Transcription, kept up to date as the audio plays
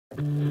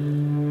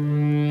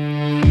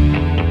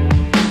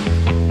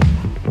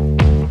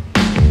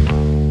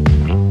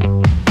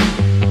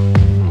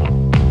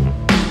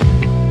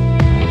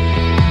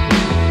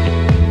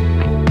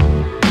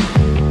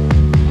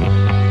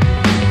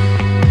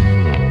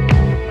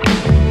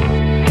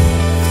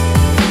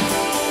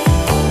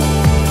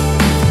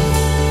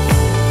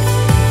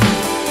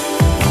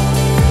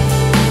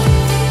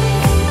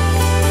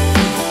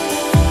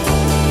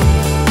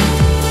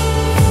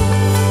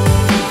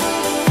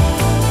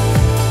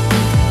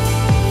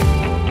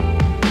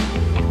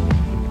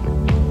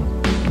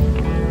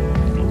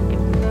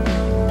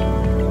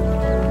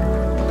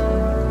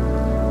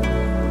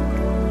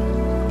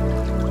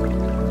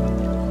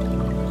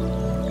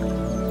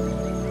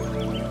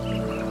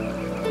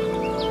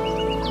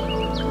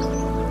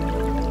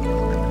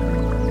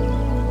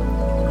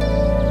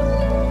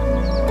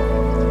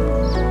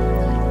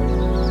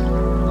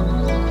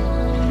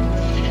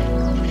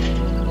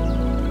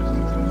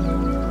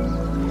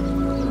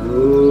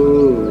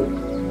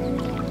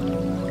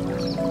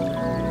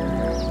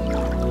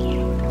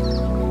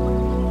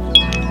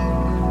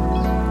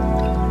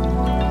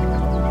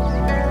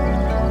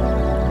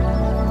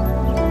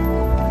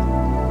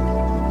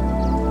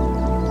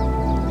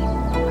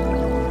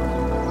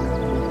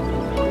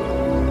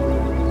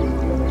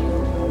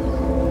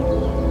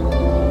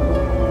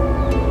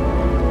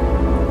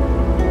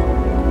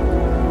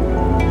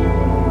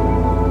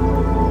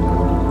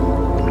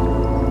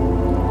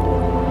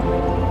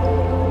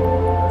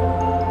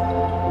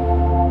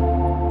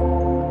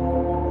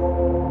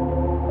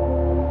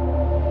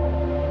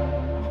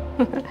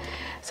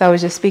So I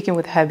was just speaking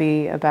with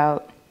hubby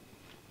about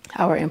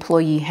our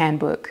employee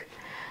handbook.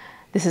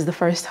 This is the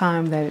first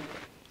time that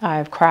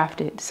I've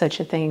crafted such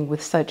a thing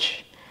with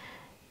such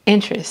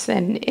interest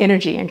and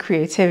energy and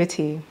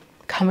creativity.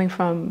 Coming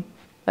from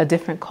a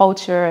different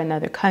culture,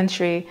 another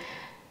country,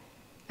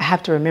 I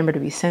have to remember to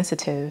be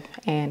sensitive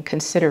and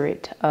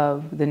considerate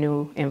of the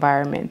new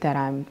environment that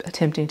I'm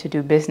attempting to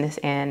do business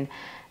in,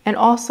 and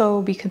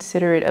also be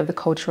considerate of the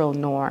cultural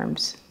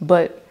norms,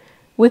 but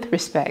with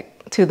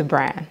respect to the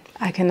brand.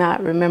 I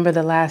cannot remember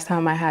the last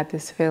time I had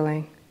this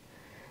feeling.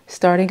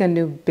 Starting a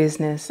new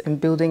business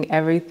and building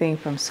everything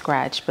from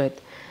scratch, but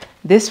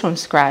this from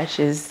scratch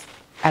is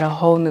at a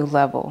whole new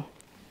level.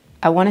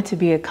 I want it to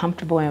be a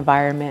comfortable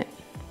environment,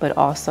 but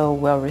also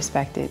well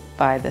respected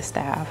by the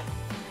staff.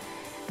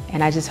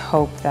 And I just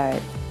hope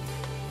that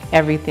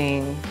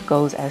everything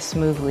goes as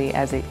smoothly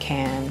as it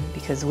can,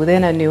 because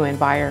within a new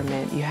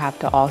environment, you have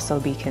to also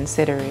be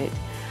considerate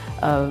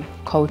of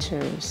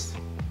cultures,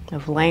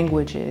 of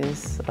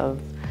languages, of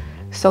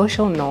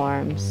social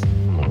norms.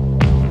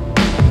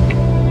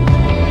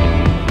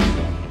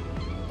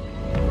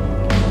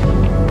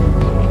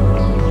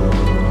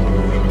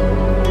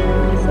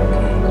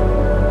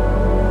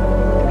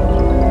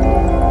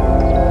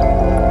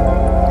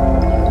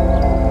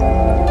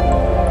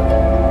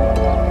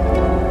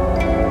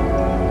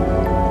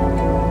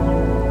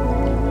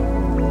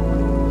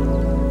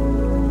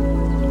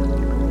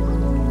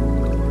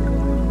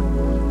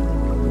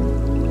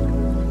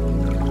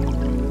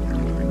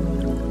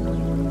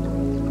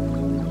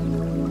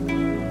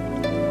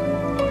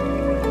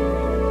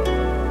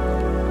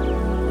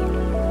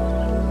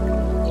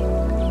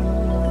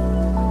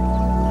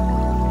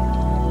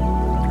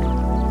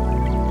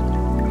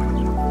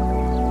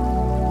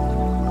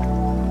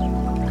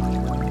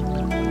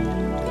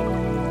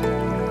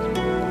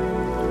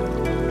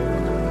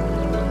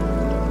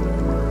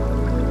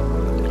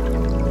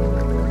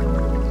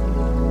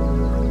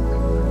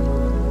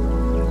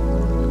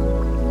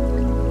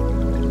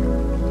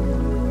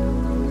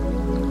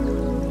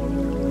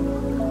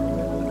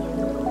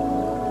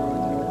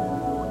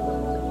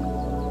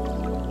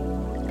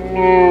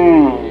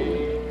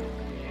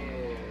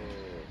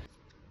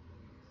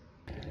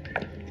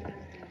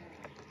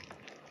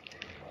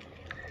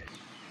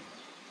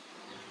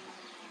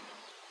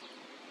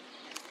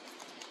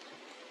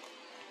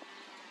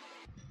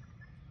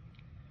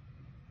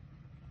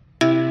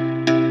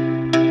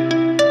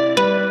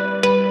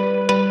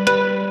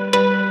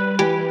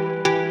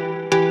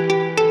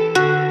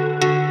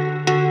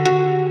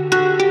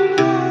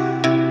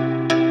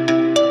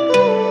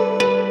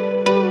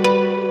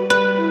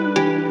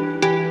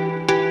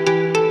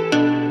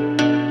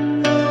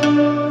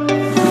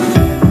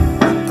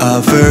 A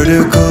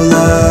vertical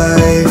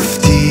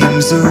life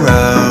teems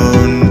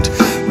around,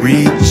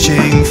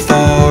 reaching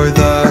for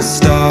the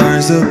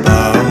stars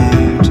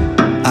abound.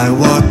 I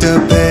walked a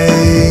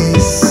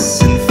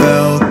pace and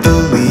felt the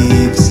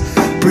leaves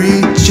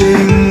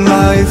breaching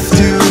life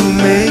to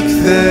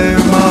make their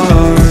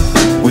mark.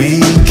 We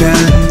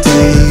can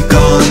take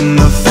on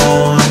the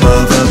form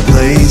of a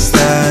place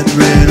that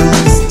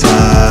riddles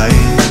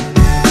time.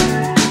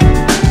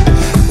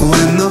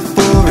 When the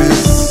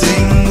forest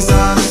sings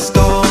a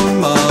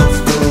storm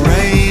of the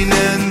rain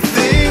and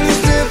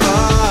things divine.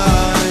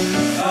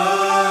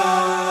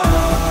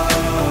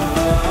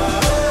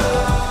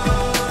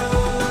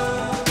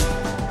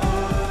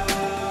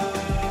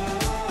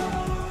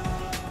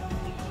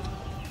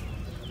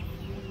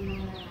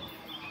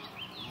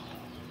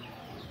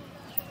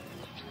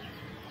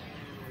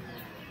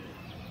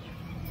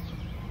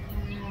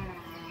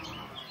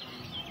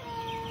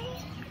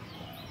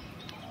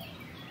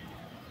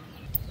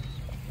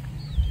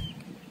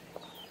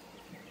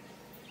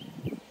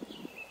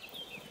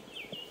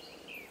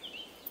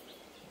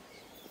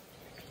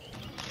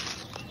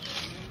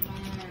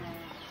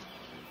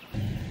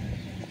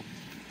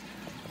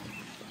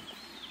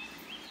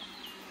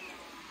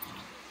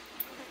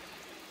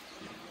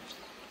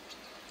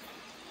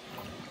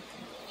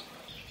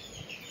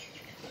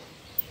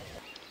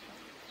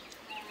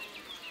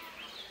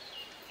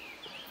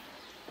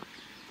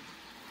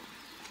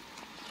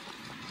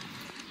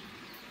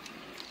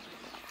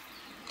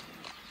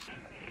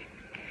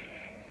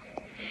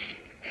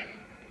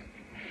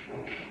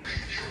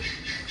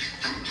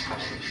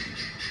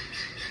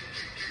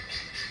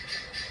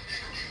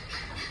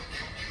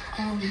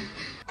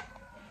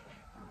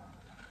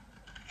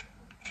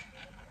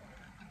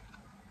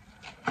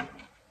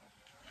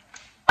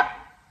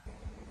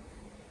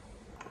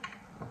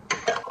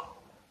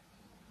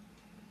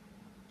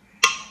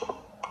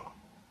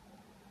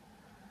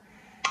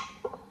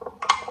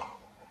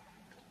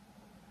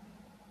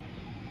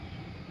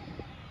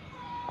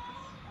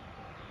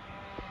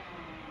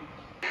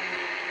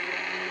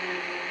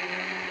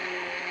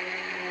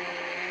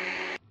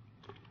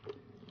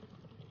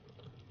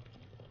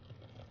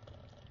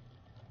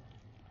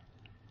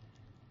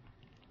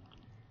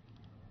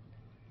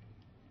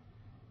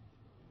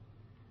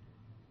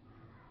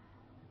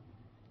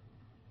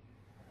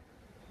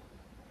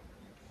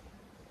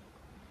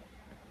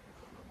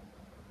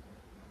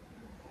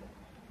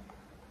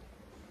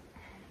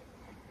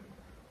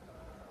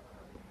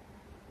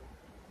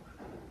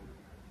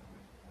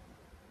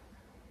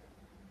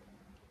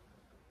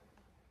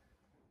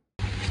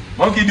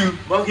 Monkey do,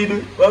 monkey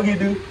do, monkey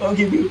do,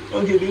 monkey do,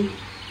 monkey do.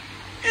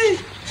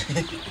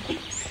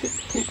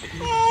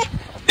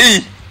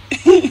 Hey,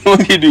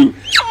 monkey do.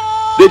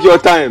 Take your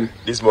time.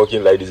 This monkey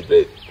like this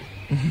bread.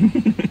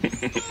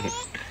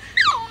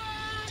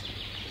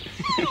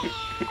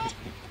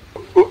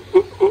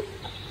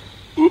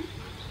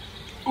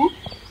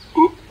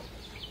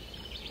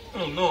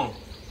 Oh no.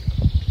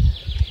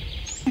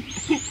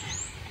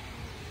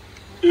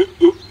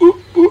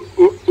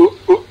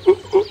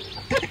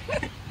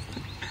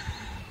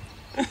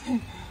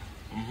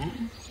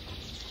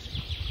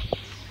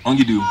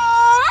 Monkey do.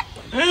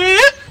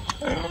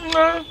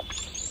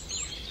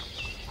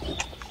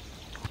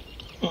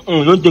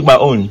 Don't take my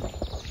own.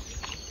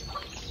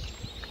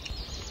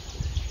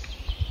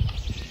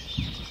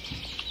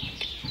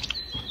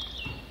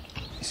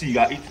 See, you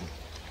got eating.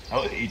 I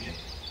was eating.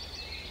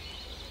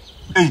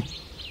 Hey,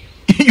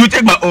 you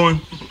take my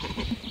own.